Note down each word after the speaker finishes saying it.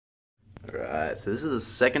Alright, so this is the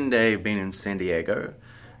second day of being in San Diego.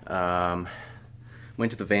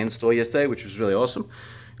 Went to the Vans store yesterday, which was really awesome.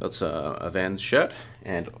 Got a Vans shirt,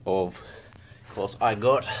 and of course I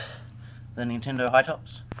got the Nintendo high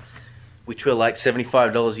tops, which were like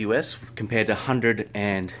 $75 US compared to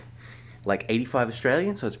 185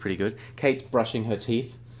 Australian, so it's pretty good. Kate's brushing her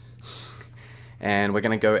teeth, and we're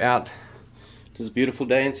gonna go out. It's a beautiful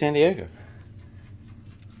day in San Diego.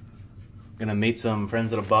 Gonna meet some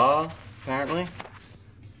friends at a bar, apparently,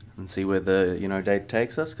 and see where the day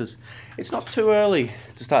takes us, because it's not too early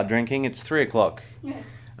to start drinking. It's 3 o'clock. Yeah.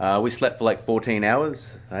 We slept for like 14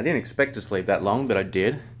 hours. I didn't expect to sleep that long, but I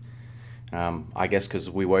did. I guess because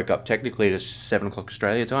we woke up technically at 7 o'clock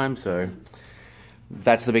Australia time, so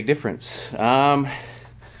that's the big difference. So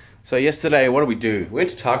yesterday, what did we do? We went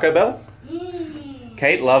to Taco Bell.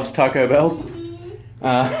 Kate loves Taco Bell.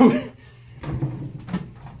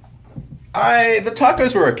 The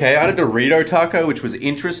tacos were okay. I had a Dorito taco, which was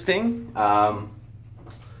interesting. The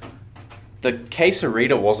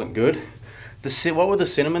quesarito wasn't good. What were the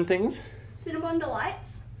cinnamon things? Cinnamon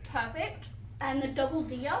Delights, perfect. And the double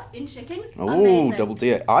deer in chicken, oh, double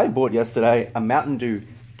deer. I bought yesterday a Mountain Dew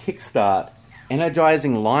Kickstart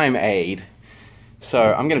Energizing Limeade. So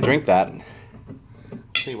I'm going to drink that.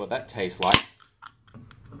 See what that tastes like.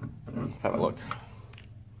 Let's have a look.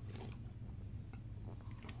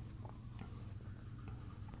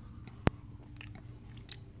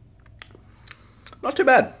 Not too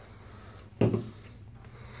bad. It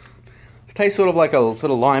tastes sort of like a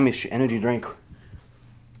sort of lime-ish energy drink.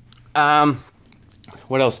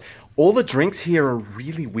 What else? All the drinks here are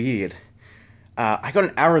really weird. I got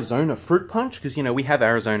an Arizona fruit punch, because we have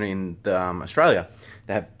Arizona in Australia.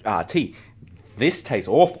 They have tea. This tastes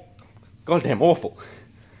awful. Goddamn awful.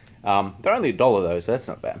 They're only $1 though, so that's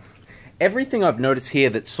not bad. Everything I've noticed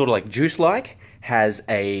here that's sort of like juice-like has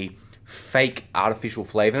a fake artificial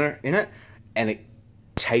flavor in it, and it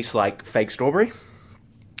tastes like fake strawberry,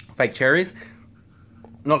 fake cherries.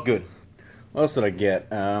 Not good. What else did I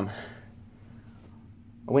get?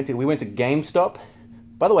 We went to GameStop.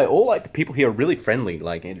 By the way, all like the people here are really friendly,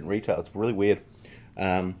 like in retail. It's really weird.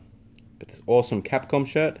 But this awesome Capcom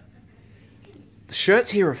shirt. The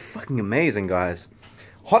shirts here are fucking amazing, guys.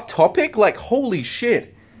 Hot Topic, like holy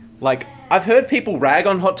shit. Like I've heard people rag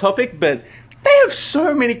on Hot Topic, but they have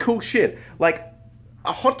so many cool shit. Like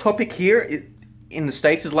a Hot Topic here in the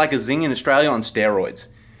States is like a Zing in Australia on steroids.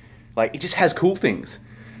 Like, it just has cool things.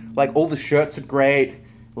 Like, all the shirts are great.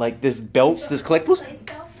 Like, there's belts, there's collectibles.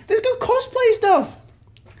 There's good cosplay stuff.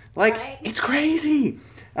 Like, right. It's crazy.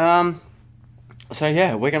 So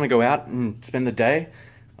yeah, we're gonna go out and spend the day.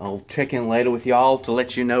 I'll check in later with y'all to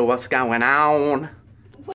let you know what's going on.